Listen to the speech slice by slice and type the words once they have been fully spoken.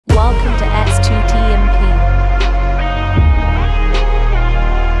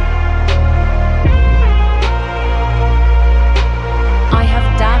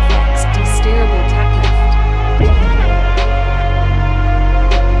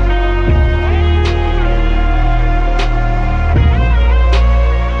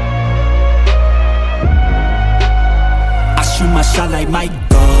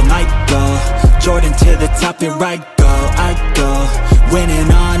to the top, here I go,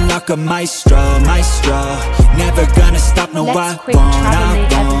 winning on like a maestro. Never gonna stop, no, I won't.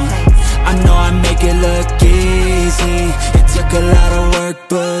 I know I make it look easy. It took a lot of work,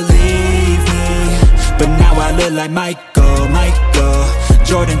 believe me. But now I look like Michael.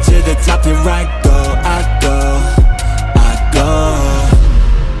 Jordan to the top, here I go.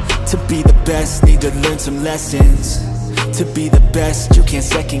 To be the best, need to learn some lessons. To be the best, you can't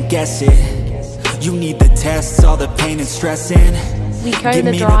second guess it. You need the tests, all the pain and stressing. Give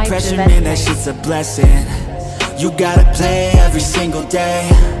me the pressure, man, that shit's a blessing. You gotta play every single day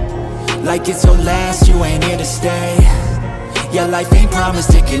like it's your last, you ain't here to stay. Yeah, life ain't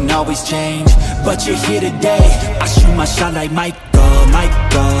promised, it can always change, but you're here today. I shoot my shot like Michael.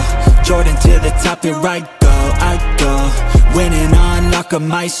 Jordan to the top, here I go, winning on like a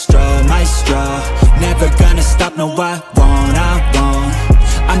maestro. Never gonna stop, no, I won't.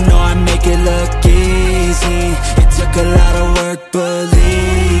 I know I make it look easy. It took a lot of work,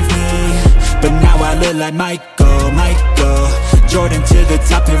 believe me. But now I look like Michael. Jordan to the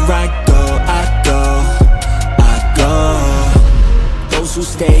top, here I go. Those who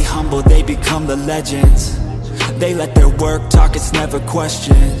stay humble, they become the legends. They let their work talk, it's never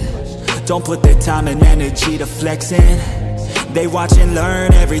questioned. Don't put their time and energy to flexing. They watch and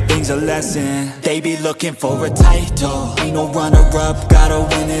learn, everything's a lesson. They be looking for a title, ain't no runner-up, gotta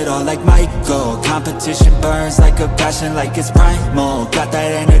win it all like Michael. Competition burns like a passion, like it's primal. Got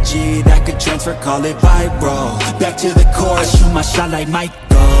that energy that could transfer, call it viral. Back to the core, I shoot my shot like Michael.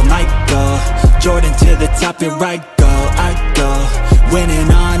 Jordan to the top, here I go, winning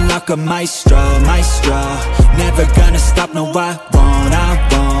on like a maestro. Never gonna stop, no, I won't.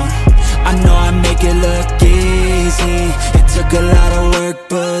 I know I make it look easy. It took a lot of work,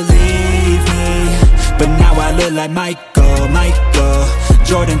 believe me. But now I look like Michael.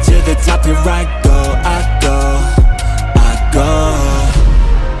 Jordan to the top, here I go.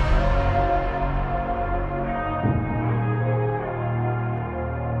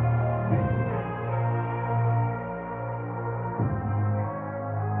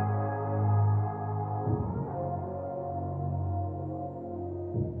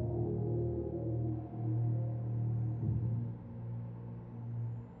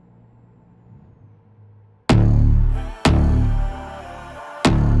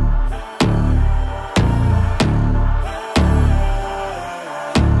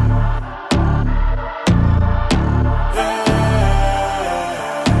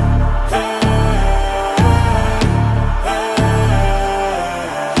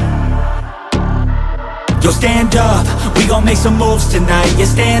 Yo, stand up, we gon' make some moves tonight. Yeah,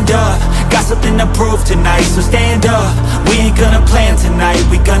 stand up, got something to prove tonight. So stand up, we ain't gonna plan tonight.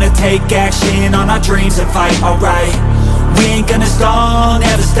 We gonna take action on our dreams and fight, alright. We ain't gonna stall,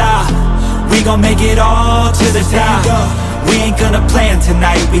 never stop. We gon' make it all to the top. We ain't gonna plan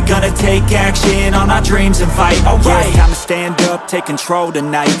tonight. We gonna take action on our dreams and fight, alright. Yeah, time to stand up, take control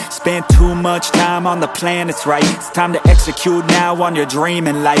tonight. Spent too much time on the plan, it's right. It's time to execute now on your dream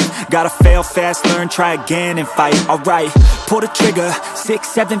in life. Gotta fail fast, learn, try again and fight, alright. Pull the trigger, 6,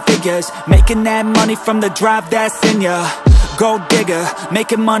 7 figures. Making that money from the drive that's in ya. Gold digger,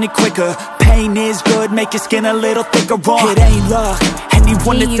 making money quicker. Pain is good, make your skin a little thicker. It ain't luck,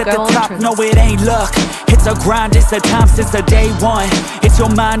 anyone that's at the top, no, it ain't luck. It's a grind, it's a time since the day one. It's your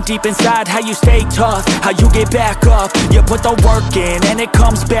mind deep inside, how you stay tough, how you get back up. You put the work in and it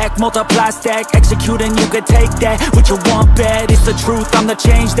comes back. Multiply, stack, execute and you can take that. What you want bad, it's the truth, I'm the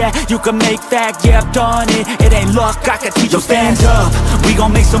change that you can make fact. Yeah, I've done it, it ain't luck, I can teach you. Stand up, we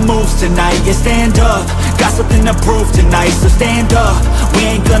gon' make some moves tonight. Yeah, stand up, got something to prove tonight. So stand up, we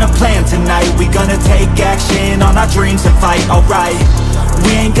ain't gonna plan tonight. We gonna take action on our dreams and fight, alright.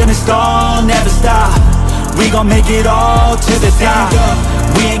 We ain't gonna stall, never stop. We gon' make it all to the top.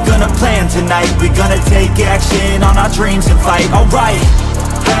 We ain't gonna plan tonight. We gonna take action on our dreams and fight, alright.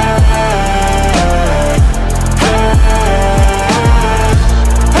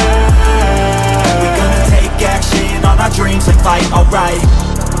 We gonna take action on our dreams and fight, alright.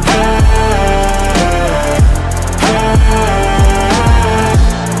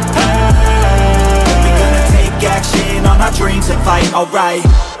 We gonna take action on our dreams and fight, alright.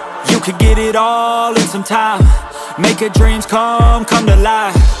 You could get it all in some time. Make your dreams come to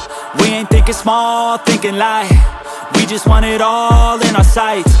life. We ain't thinking small, thinking light. We just want it all in our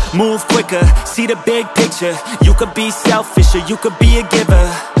sights. Move quicker, see the big picture. You could be selfish or you could be a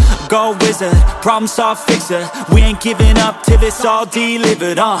giver. go wizard, problem solve fixer. We ain't giving up till it's all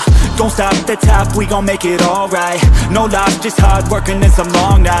delivered, Don't stop at the top, we gon' make it alright. No loss, just hard working and some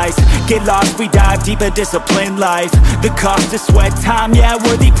long nights. Get lost, we dive deeper, disciplined life. The cost of sweat, time, yeah,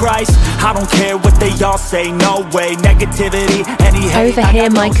 worthy price. I don't care what they all say, no way. Negativity, any hate, over here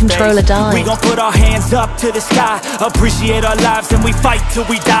my controller died. We gon' put our hands up to the sky, appreciate our lives and we fight till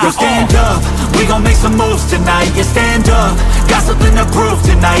we die. Yo, stand up, we gon' make some moves tonight. Yeah, stand up, got something to prove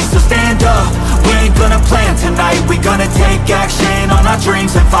tonight. So stand up, we ain't gonna plan tonight. We gonna take action on our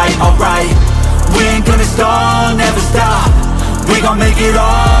dreams and fight, alright. We ain't gonna stall, never stop. We gon' make it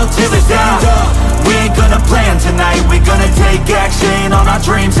all till it's down. We ain't gonna plan tonight. We gonna take action on our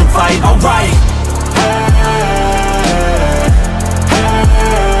dreams and fight, alright.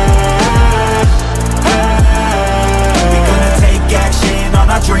 We gonna take action on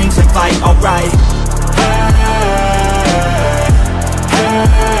our dreams and fight, alright.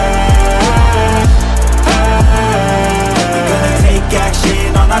 We gonna take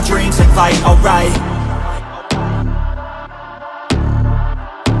action on our dreams and fight, alright.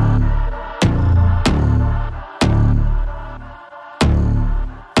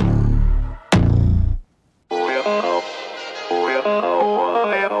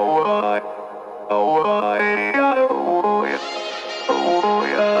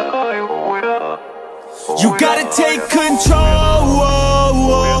 You gotta take control,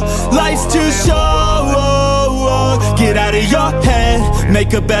 life's too short. Get out of your head,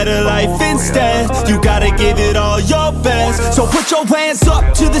 make a better life instead. You gotta give it all your best. So put your hands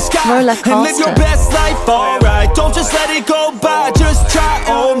up to the sky and live your best life, alright. Don't just let it go by, just try,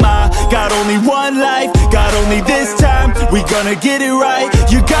 oh my. Got only one life, got only this time. We gonna get it right.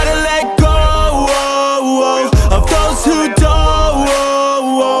 You gotta let go of those who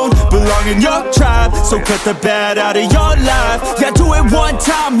don't belong in your tribe. So cut the bad out of your life. Yeah, do it one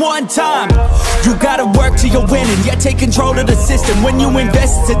time, one time. You gotta work till you're winning. Yeah, take control of the system. When you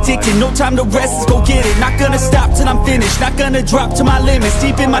invest, it's addicting. No time to rest, let's go get it. Not gonna stop till I'm finished. Not gonna drop to my limits.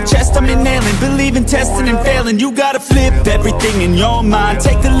 Deep in my chest, I'm inhaling. Believe in testing and failing. You gotta flip everything in your mind.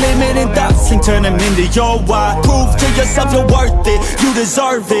 Take the limiting thoughts and turn them into your why. Prove to yourself you're worth it. You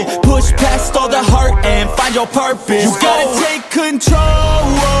deserve it. Push past all the hurt and find your purpose. You gotta take control.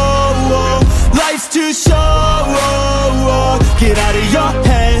 Life's too short. Get out of your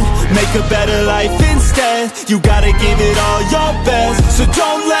head, make a better life instead. You gotta give it all your best. So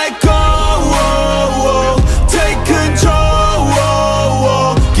don't let go. Take control.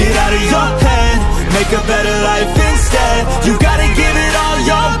 Get out of your head, make a better life instead. You gotta give it all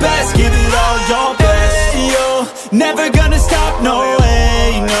your best. Give it all your best. Yo, never gonna stop, no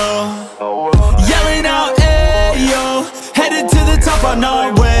way, no. Yelling out, hey, yo. Headed to the top on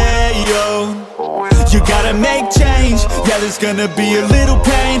our way, yo. You gotta make change. Yeah, there's gonna be a little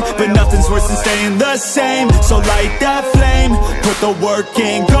pain, but nothing's worse than staying the same. So light that flame, put the work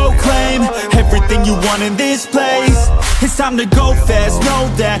in, go claim everything you want in this place. It's time to go fast, know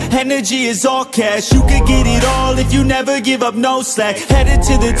that energy is all cash. You could get it all if you never give up, no slack. Headed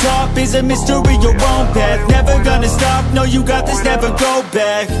to the top is a mystery, your own path. Never gonna stop, no, you got this, never go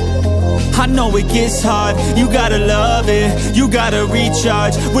back. I know it gets hard, you gotta love it. You gotta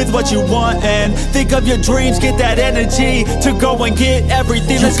recharge with what you want and think of your dreams. Get that energy to go and get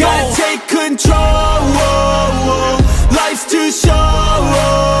everything. Let's go. You gotta take control. Life's too short.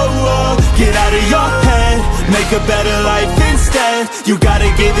 Get out of your head, make a better life instead. You gotta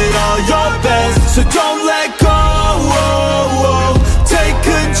give it all your best. So don't let go. Take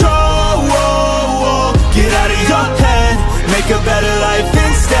control. Get out of your head, make a better life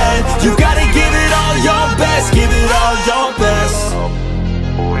instead. You gotta give it all your best. Give it all your best.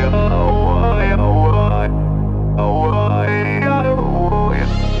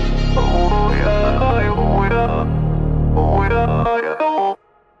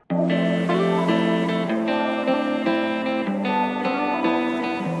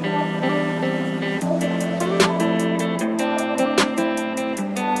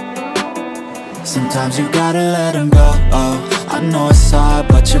 Sometimes you gotta let them go. I know it's hard,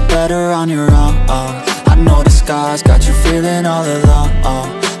 but you're better on your own. I know the scars got you feeling all alone.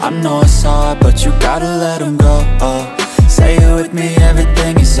 I know it's hard, but you gotta let them go. Say it with me,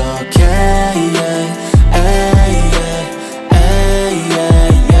 everything is okay, yeah. Hey, yeah, hey, yeah,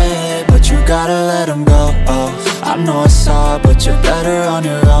 yeah. But you gotta let them go. I know it's hard, but you're better on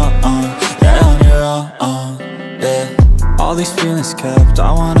your own. Yeah, on your own, yeah. All these feelings kept,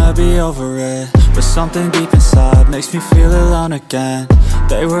 I wanna be over it. but something deep inside makes me feel alone again.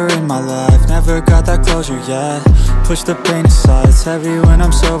 They were in my life, never got that closure yet. Push the pain aside, it's heavy when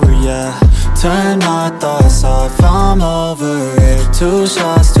I'm sober, yeah. Turn my thoughts off, I'm over it. 2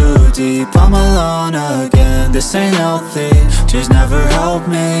 shots too deep, I'm alone again. This ain't healthy, just never helped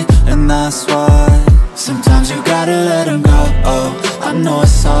me, and that's why sometimes you gotta let them go. Oh, I know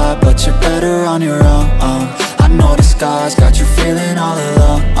it's hard, but you're better on your own. I know the sky's got you feeling all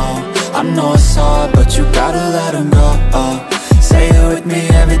alone. I know it's hard, but you gotta let them go. Say it with me,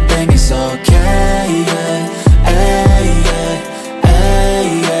 everything is okay, yeah, hey, yeah,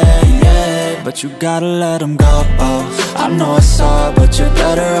 hey, yeah, yeah. But you gotta let them go. I know it's hard, but you're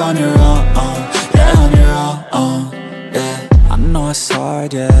better on your own. Yeah, on your own, yeah. I know it's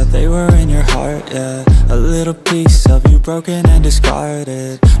hard, yeah, they were in your heart, yeah. A little piece of you broken and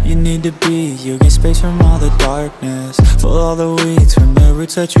discarded. You need to be, you get space from all the darkness. Pull all the weeds from the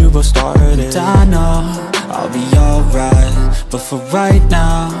roots that you both started. And I know I'll be alright, but for right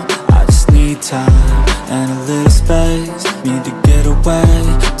now I just need time and a little space. Need to get away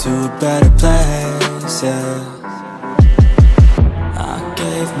to a better place, yeah. I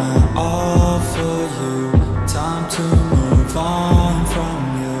gave my all for you, time to move on from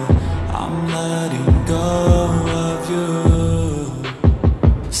you. I'm letting go of you.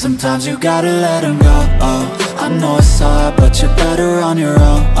 Sometimes you gotta let them go. I know it's hard, but you're better on your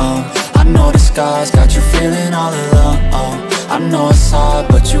own. I know the sky's got you feeling all alone. I know it's hard,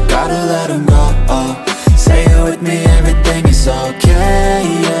 but you gotta let them go. Say it with me, everything is okay,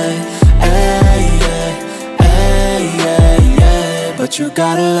 yeah, hey, yeah, hey, yeah, yeah. But you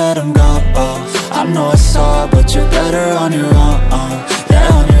gotta let them go. I know it's hard, but you're better on your own.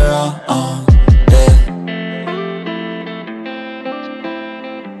 Yeah, on your own, yeah.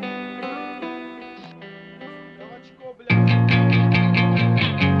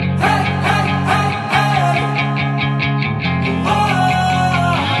 Hey, hey, hey, hey. Oh.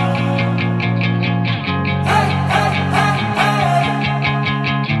 Hey, hey, hey, hey.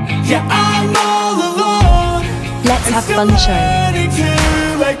 Yeah, I'm all alone. Let's have fun show.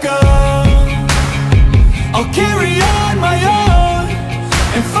 I'll carry on my own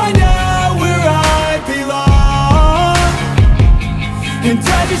and find out where I belong. And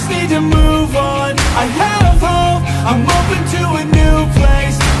I just need to move on. I have hope, I'm open to a new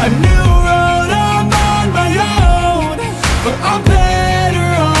place, a new road. I'm on my own, but I'm better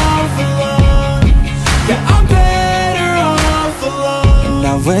off alone. Yeah, I'm better off alone. And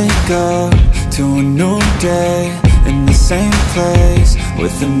I wake up to a new day in the same place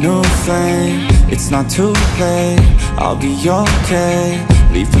with a new flame. It's not too late, I'll be okay.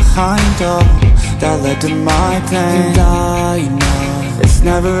 Leave behind all that led to my pain. And I know it's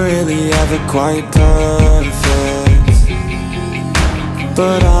never really ever quite perfect,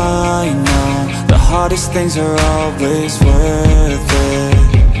 but I know the hardest things are always worth it.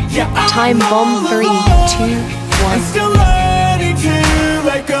 Yeah, Time bomb 3, 2, 1. I'm still learning to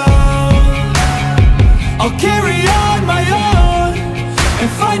let go. I'll carry on my own and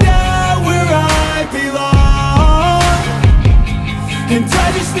find out where I belong. And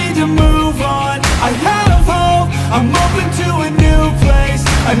I just need to move on. I have hope, I'm open to a new place,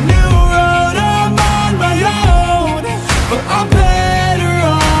 a new road. I'm on my own, but I'm better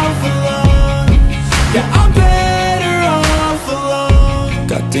off alone. Yeah, I'm better off alone.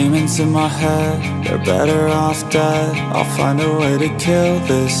 Got demons in my head, they're better off dead. I'll find a way to kill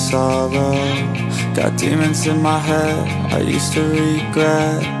this sorrow. Got demons in my head, I used to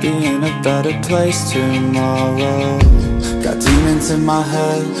regret being a better place tomorrow. Got demons in my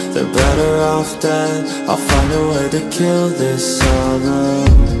head, they're better off dead. I'll find a way to kill this sorrow.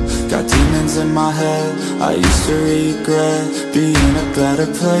 Got demons in my head, I used to regret being a better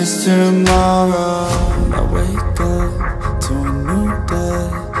place tomorrow. I wake up to a new day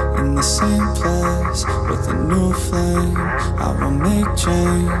in the same place with a new flame. I will make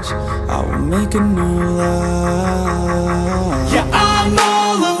change, I will make a new life. Yeah, I'm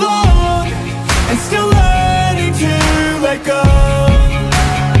all alone and still learning to let go.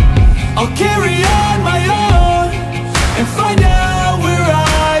 I'll carry on my own and find out where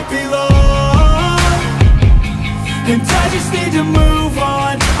I belong. And I just need to move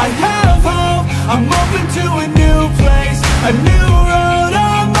on. I have hope, I'm open to a new place, a new road.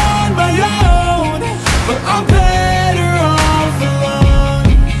 I'm on my own, but I'm better off alone.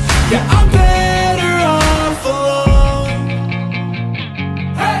 Yeah, I'm better off alone.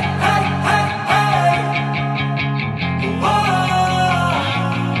 Hey, hey, hey, hey. Whoa.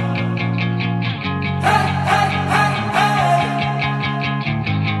 Hey, hey, hey, hey.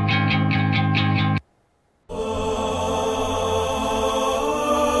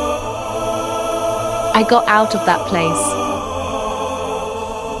 I got out of that place.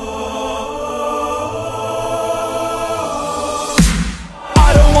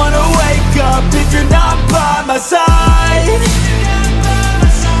 I don't wanna wake up if you're not by my side.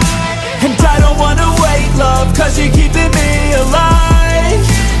 And I don't wanna wait, love, cause you're keeping me alive.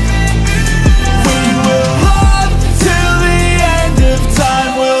 We will love till the end of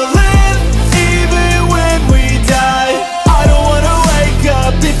time. We'll live even when we die. I don't wanna wake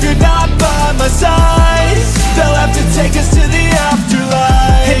up if you're not by my side. They'll have to take us to the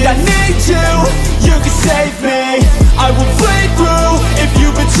afterlife. And I need you, you can save me. I will bleed through if you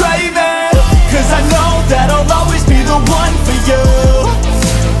betray me. Cause I know that I'll always be the one for you.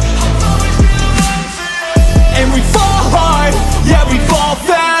 And we fall hard, yeah we fall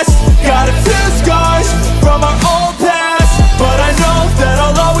fast. Got a few scars from our old past, but I know that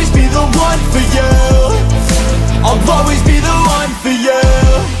I'll always be the one for you. I'll always be the one for you.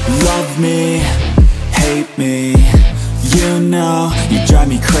 Love me, hate me, you know you drive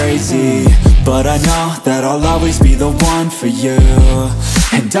me crazy, but I know that I'll always be the one for you.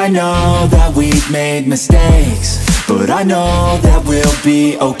 And I know that we've made mistakes, but I know that we'll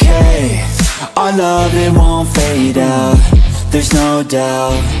be okay. Our love, it won't fade out, there's no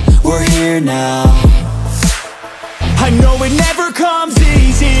doubt, we're here now. I know it never comes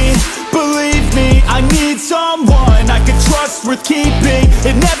easy, believe me, I need someone I can trust, worth keeping.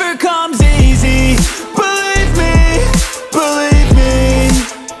 It never comes easy, believe me, believe me.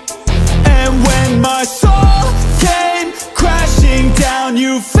 And when my soul came crashing down,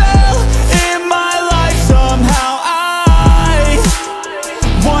 you fell in my life somehow. I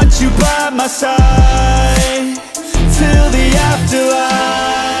want you by my side till the afterlife,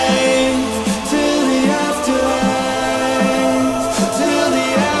 till the afterlife, till the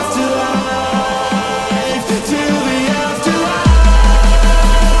afterlife, till the afterlife.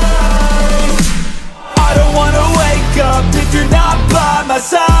 I don't wanna wake up if you're not by my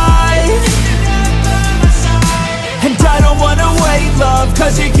side. And I don't wanna wait, love,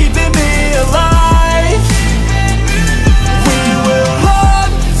 cause you're keeping me alive. We will love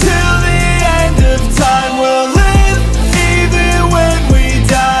till the end of time. We'll live even when we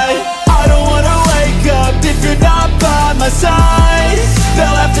die. I don't wanna wake up if you're not by my side.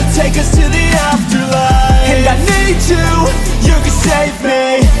 They'll have to take us to the afterlife. And I need you, you can save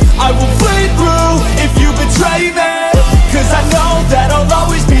me. I will bleed through if you betray me. Cause I know that I'll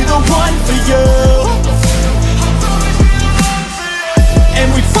always be the one for you. And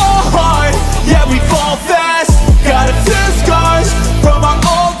we fall hard, yeah we fall fast. Got a few scars from our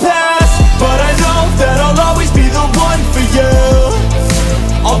old past, but I know that I'll always be the one for you.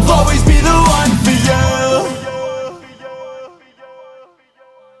 I'll always be the one for you.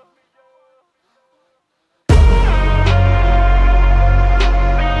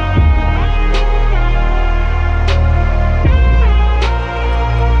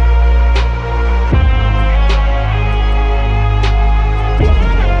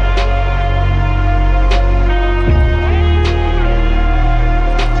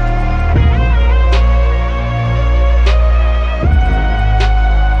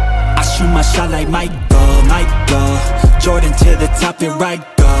 Shot like Michael, Jordan to the top, here I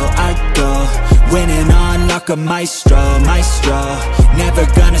go, winning on like a maestro, never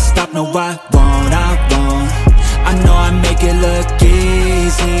gonna stop, no I won't, I know I make it look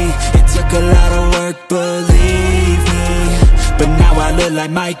easy, it took a lot of work, believe me, but now I look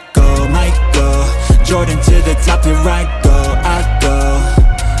like Michael, Jordan to the top, here I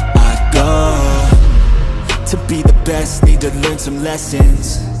go, to be the best, need to learn some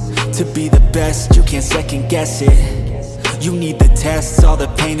lessons. To be the best, you can't second guess it. You need the tests, all the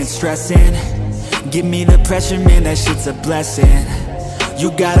pain and stressing. Give me the pressure, man, that shit's a blessing.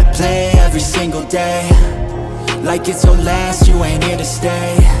 You gotta play every single day, like it's your last, you ain't here to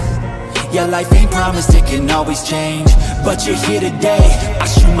stay. Yeah, life ain't promised, it can always change, but you're here today. I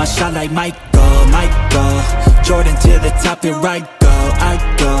shoot my shot like Michael, Jordan to the top, here I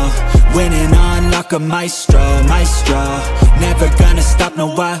go, winning on like a maestro, never gonna stop, no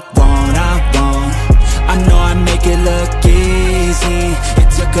I won't, I know I make it look easy, it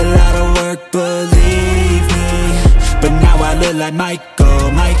took a lot of work, believe me, but now I look like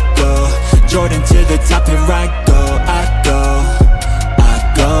Michael, Jordan to the top, here I go.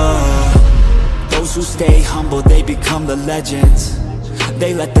 Those who stay humble, they become the legends.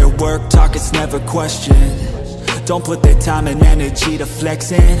 They let their work talk, it's never questioned. Don't put their time and energy to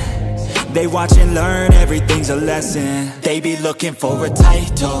flexing. They watch and learn, everything's a lesson. They be looking for a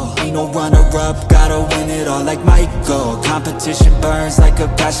title. Ain't no runner-up, gotta win it all like Michael. Competition burns like a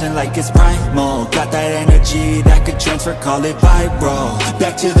passion, like it's primal. Got that energy that could transfer, call it viral.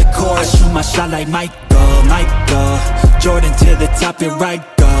 Back to the core, I shoot my shot like Michael. Jordan to the top, here I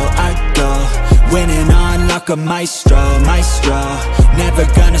go. Winning on like a maestro. Never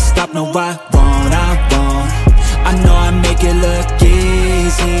gonna stop, no I won't. I know I make it look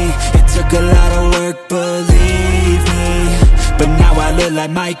easy. It took a lot of work, believe me. But now I look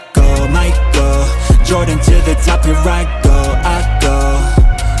like Michael. Jordan to the top, here I go.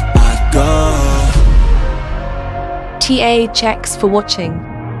 TA checks for watching.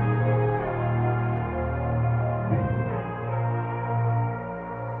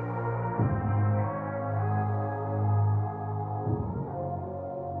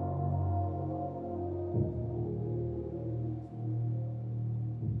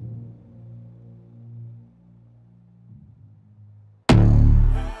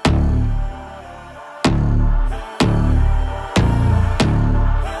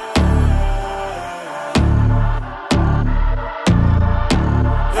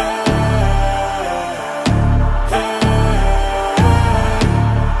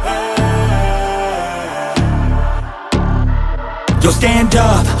 Yo, stand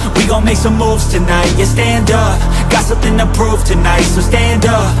up, we gon' make some moves tonight. Yeah, stand up, got something to prove tonight. So stand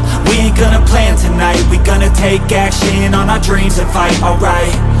up, we ain't gonna plan tonight. We gonna take action on our dreams and fight,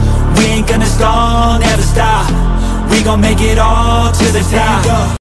 alright. We ain't gonna stall, never stop. We gon' make it all to the top.